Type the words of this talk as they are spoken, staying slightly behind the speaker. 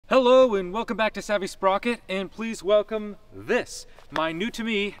Hello and welcome back to Savvy Sprocket, and please welcome this, my new to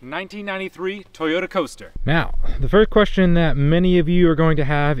me 1993 Toyota Coaster. Now, the first question that many of you are going to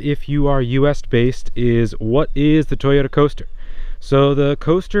have if you are US based is, what is the Toyota Coaster? So the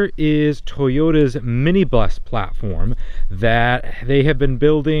Coaster is Toyota's mini bus platform that they have been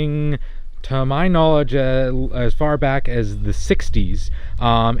building, to my knowledge, as far back as the 60s,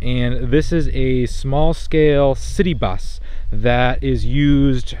 and this is a small scale city bus that is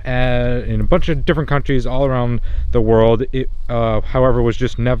used in a bunch of different countries all around the world. It, however, was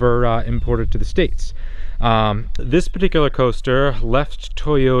just never imported to the States. This particular coaster left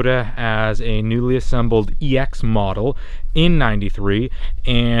Toyota as a newly assembled EX model in '93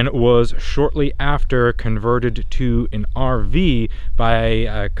 and was shortly after converted to an RV by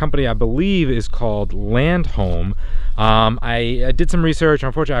a company I believe is called Motorhome. I did some research.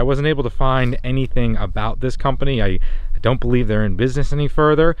 Unfortunately, I wasn't able to find anything about this company. I don't believe they're in business any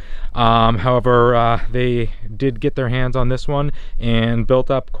further. However, they did get their hands on this one and built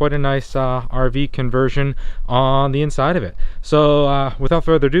up quite a nice RV conversion on the inside of it. So without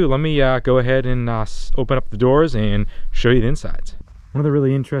further ado, let me go ahead and open up the doors and show you the insides. One of the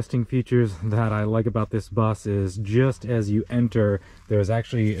really interesting features that I like about this bus is just as you enter, there's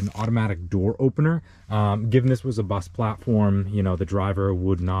actually an automatic door opener. Given this was a bus platform, you know, the driver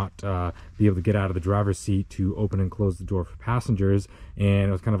would not be able to get out of the driver's seat to open and close the door for passengers. And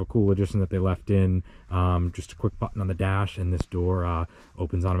it was kind of a cool addition that they left in, just a quick button on the dash and this door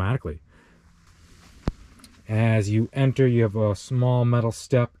opens automatically. As you enter, you have a small metal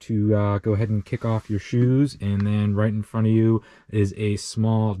step to go ahead and kick off your shoes, and then right in front of you is a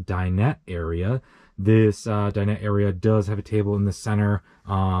small dinette area. This dinette area does have a table in the center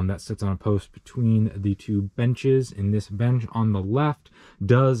that sits on a post between the two benches, and this bench on the left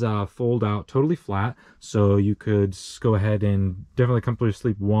does fold out totally flat, so you could go ahead and definitely comfortably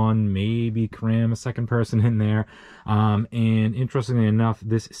sleep one, maybe cram a second person in there. And interestingly enough,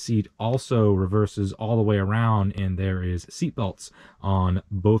 this seat also reverses all the way around, and there is seat belts on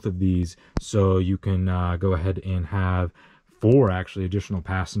both of these, so you can go ahead and have 4 actually additional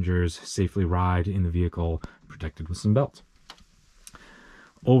passengers safely ride in the vehicle protected with some belts.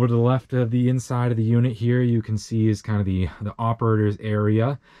 Over to the left of the inside of the unit here, you can see is kind of the operator's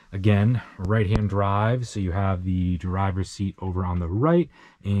area. Again, right-hand drive, so you have the driver's seat over on the right,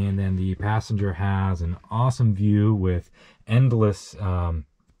 and then the passenger has an awesome view with endless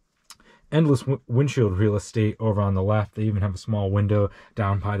windshield real estate over on the left. They even have a small window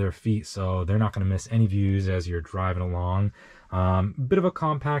down by their feet, so they're not going to miss any views as you're driving along. Bit of a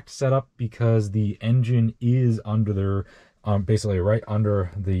compact setup because the engine is under their basically right under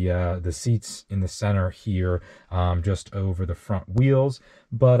the seats in the center here, just over the front wheels,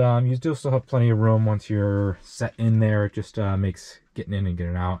 but you do still have plenty of room once you're set in there. It just makes getting in and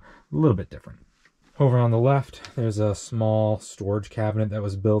getting out a little bit different. Over on the left, there's a small storage cabinet that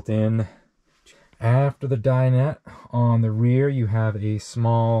was built in. After the dinette, on the rear, you have a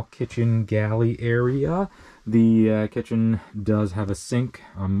small kitchen galley area. The kitchen does have a sink,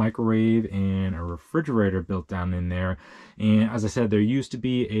 a microwave, and a refrigerator built down in there. And as I said, there used to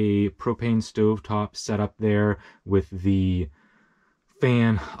be a propane stovetop set up there with the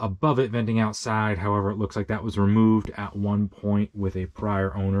fan above it venting outside. However, it looks like that was removed at one point with a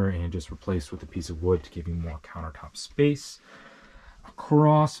prior owner and just replaced with a piece of wood to give you more countertop space.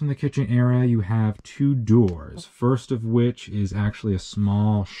 Across from the kitchen area, you have 2 doors. First of which is actually a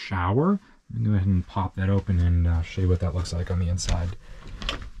small shower. I'm going to go ahead and pop that open and show you what that looks like on the inside.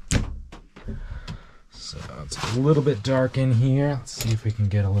 So it's a little bit dark in here. Let's see if we can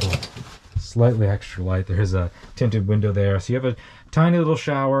get a little slightly extra light. There's a tinted window there. So you have a tiny little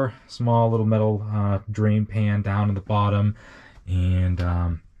shower, small little metal drain pan down at the bottom, and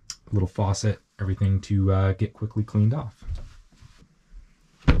a little faucet, everything to get quickly cleaned off.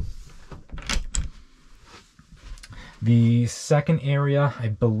 The second area, I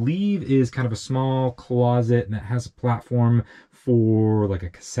believe, is kind of a small closet that has a platform for like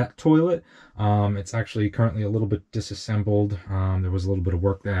a cassette toilet. It's actually currently a little bit disassembled. There was a little bit of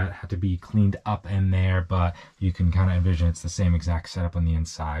work that had to be cleaned up in there, but you can kind of envision it's the same exact setup on the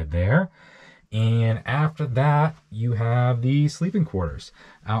inside there. And after that, you have the sleeping quarters.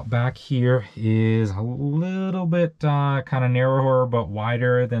 Out back here is a little bit kind of narrower but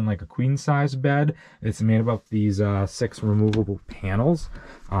wider than like a queen size bed. It's made up of these 6 removable panels.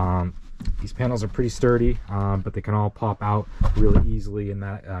 These panels are pretty sturdy, but they can all pop out really easily, and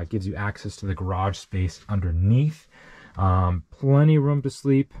that gives you access to the garage space underneath. Plenty of room to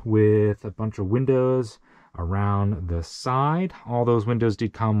sleep with a bunch of windows around the side. All those windows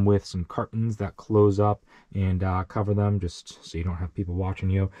did come with some curtains that close up and cover them, just so you don't have people watching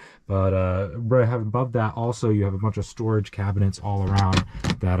you. But right above that, also you have a bunch of storage cabinets all around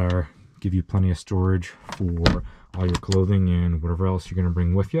that give you plenty of storage for all your clothing and whatever else you're going to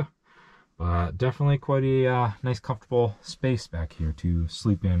bring with you. But definitely quite a nice, comfortable space back here to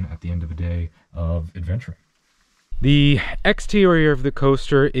sleep in at the end of the day of adventuring. The exterior of the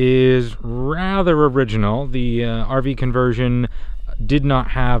coaster is rather original. The RV conversion did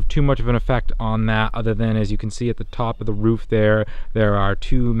not have too much of an effect on that, other than, as you can see at the top of the roof there are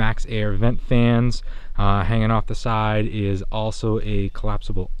two max air vent fans. Hanging off the side is also a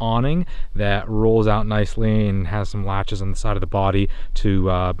collapsible awning that rolls out nicely and has some latches on the side of the body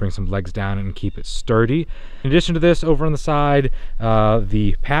to bring some legs down and keep it sturdy. In addition to this, over on the side,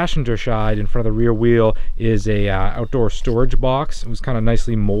 the passenger side in front of the rear wheel is a outdoor storage box. It was kind of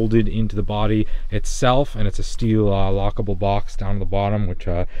nicely molded into the body itself, and it's a steel lockable box down at the bottom, which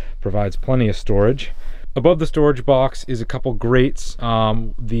provides plenty of storage. Above the storage box is a couple grates.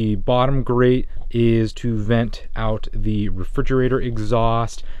 The bottom grate is to vent out the refrigerator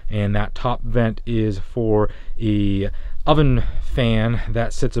exhaust, and that top vent is for a oven fan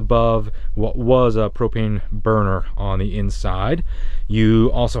that sits above what was a propane burner on the inside. You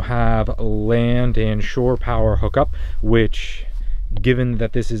also have land and shore power hookup, which, given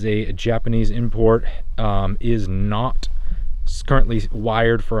that this is a Japanese import, is not currently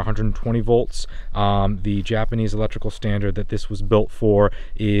wired for 120 volts. The Japanese electrical standard that this was built for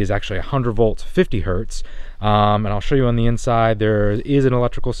is actually 100 volts, 50 hertz. And I'll show you on the inside, there is an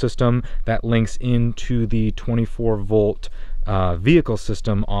electrical system that links into the 24 volt vehicle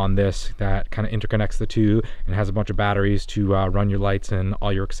system on this that kind of interconnects the two and has a bunch of batteries to run your lights and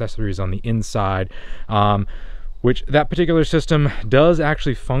all your accessories on the inside. Which that particular system does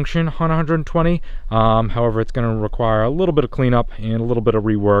actually function on 120. However, it's going to require a little bit of cleanup and a little bit of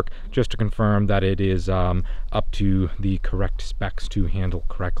rework just to confirm that it is up to the correct specs to handle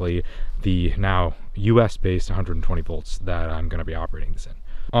correctly the now US-based 120 volts that I'm going to be operating this in.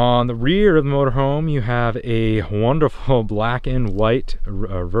 On the rear of the motorhome, you have a wonderful black and white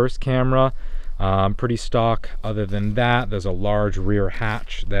reverse camera. Pretty stock. Other than that, there's a large rear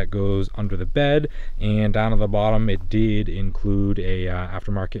hatch that goes under the bed, and down at the bottom it did include a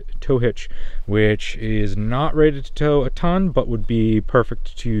aftermarket tow hitch, which is not rated to tow a ton, but would be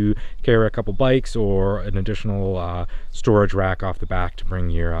perfect to carry a couple bikes or an additional storage rack off the back to bring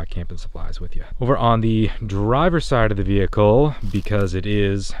your camping supplies with you. Over on the driver's side of the vehicle, because it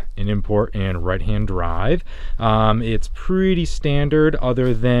is an import and right-hand drive, it's pretty standard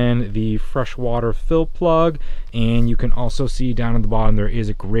other than the freshwater fill plug, and you can also see down at the bottom there is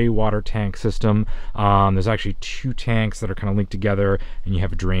a gray water tank system. There's actually two tanks that are kind of linked together, and you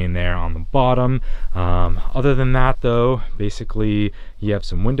have a drain there on the bottom. Other than that, though, basically you have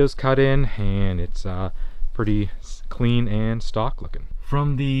some windows cut in, and it's pretty clean and stock looking.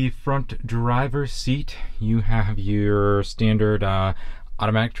 From the front driver's seat, you have your standard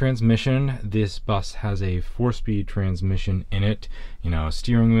automatic transmission. This bus has a 4-speed transmission in it. You know,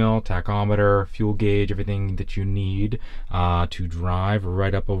 steering wheel, tachometer, fuel gauge, everything that you need to drive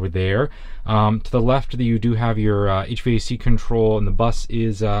right up over there. To the left, you do have your HVAC control, and the bus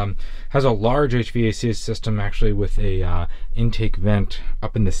is has a large HVAC system actually with a intake vent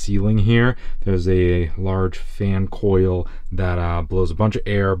up in the ceiling here. There's a large fan coil that blows a bunch of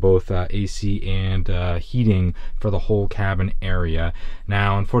air, both AC and heating for the whole cabin area.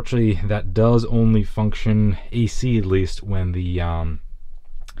 Now, unfortunately, that does only function AC, at least when the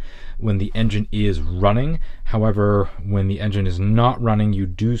engine is running. However, when the engine is not running, you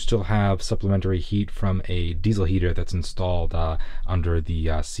do still have supplementary heat from a diesel heater that's installed under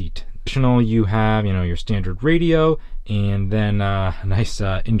the seat. Additionally, you have, you know, your standard radio, and then a nice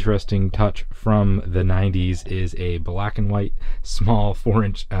interesting touch from the 90s is a black and white small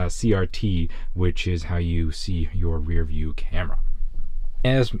 4-inch CRT, which is how you see your rear view camera.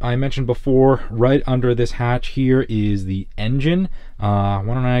 As I mentioned before, right under this hatch here is the engine. Why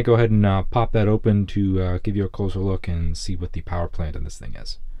don't I go ahead and pop that open to give you a closer look and see what the power plant in this thing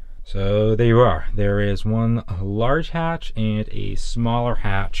is. So there you are. There is one large hatch and a smaller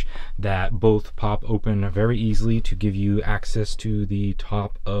hatch that both pop open very easily to give you access to the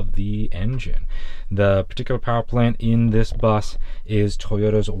top of the engine. The particular power plant in this bus is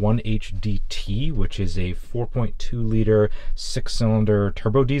Toyota's 1HDT, which is a 4.2 liter 6-cylinder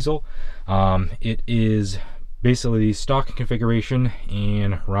turbo diesel. It is basically stock configuration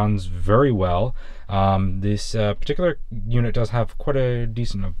and runs very well. This particular unit does have quite a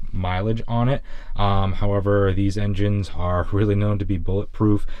decent mileage on it. However, these engines are really known to be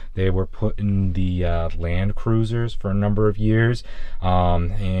bulletproof. They were put in the Land Cruisers for a number of years,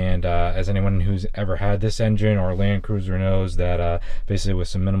 and as anyone who's ever had this engine or a Land Cruiser knows, that basically with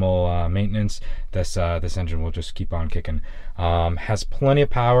some minimal maintenance, this engine will just keep on kicking. Has plenty of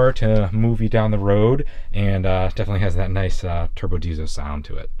power to move you down the road, and definitely has that nice turbo diesel sound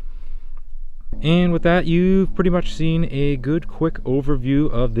to it. And with that, you've pretty much seen a good quick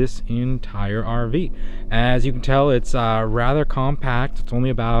overview of this entire RV. As you can tell, it's rather compact. It's only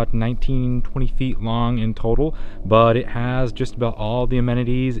about 19-20 feet long in total, but it has just about all the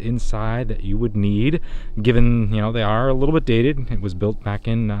amenities inside that you would need, given, you know, they are a little bit dated. It was built back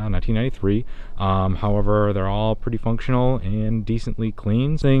in 1993. However, they're all pretty functional and decently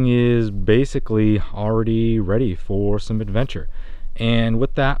clean. This thing is basically already ready for some adventure. And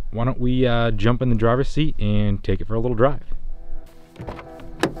with that, why don't we jump in the driver's seat and take it for a little drive.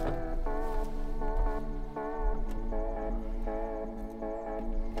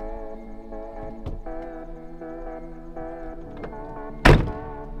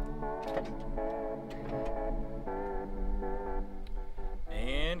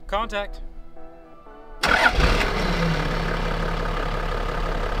 And contact.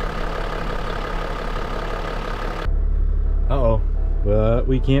 Uh-oh. But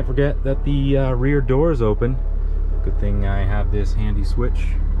we can't forget that the rear door is open. Good thing I have this handy switch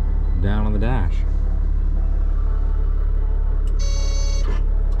down on the dash.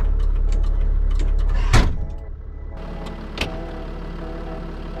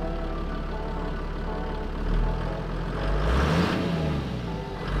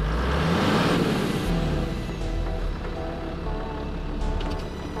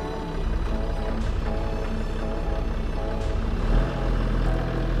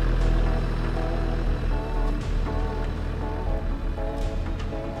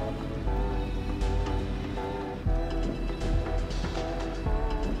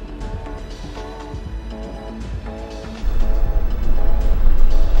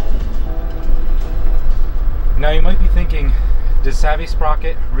 Now you might be thinking, does Savvy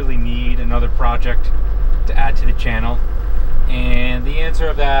Sprocket really need another project to add to the channel? And the answer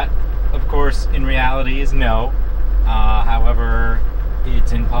of that, of course, in reality is no. However,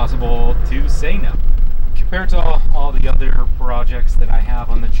 it's impossible to say no. Compared to all the other projects that I have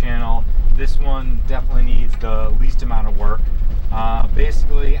on the channel, this one definitely needs the least amount of work.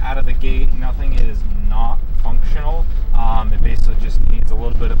 Basically, out of the gate, nothing is not functional. It basically just needs a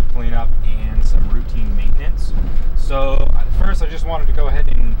little bit of cleanup and some routine maintenance. So first, I just wanted to go ahead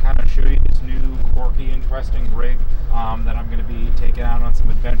and kind of show you this new quirky, interesting rig that I'm going to be taking out on some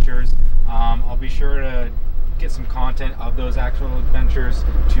adventures. I'll be sure to get some content of those actual adventures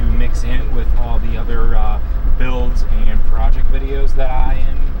to mix in with all the other builds and project videos that I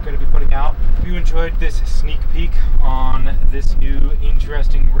am going to be putting out. If you enjoyed this sneak peek on this new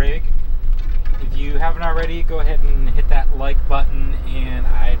interesting rig, if you haven't already, go ahead and hit that like button, and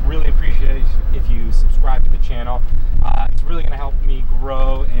I'd really appreciate it if you subscribe to the channel. It's really going to help me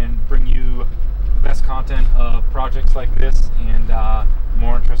grow and bring you the best content of projects like this and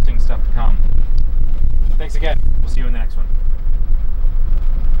more interesting stuff to come. Thanks again. We'll see you in the next one.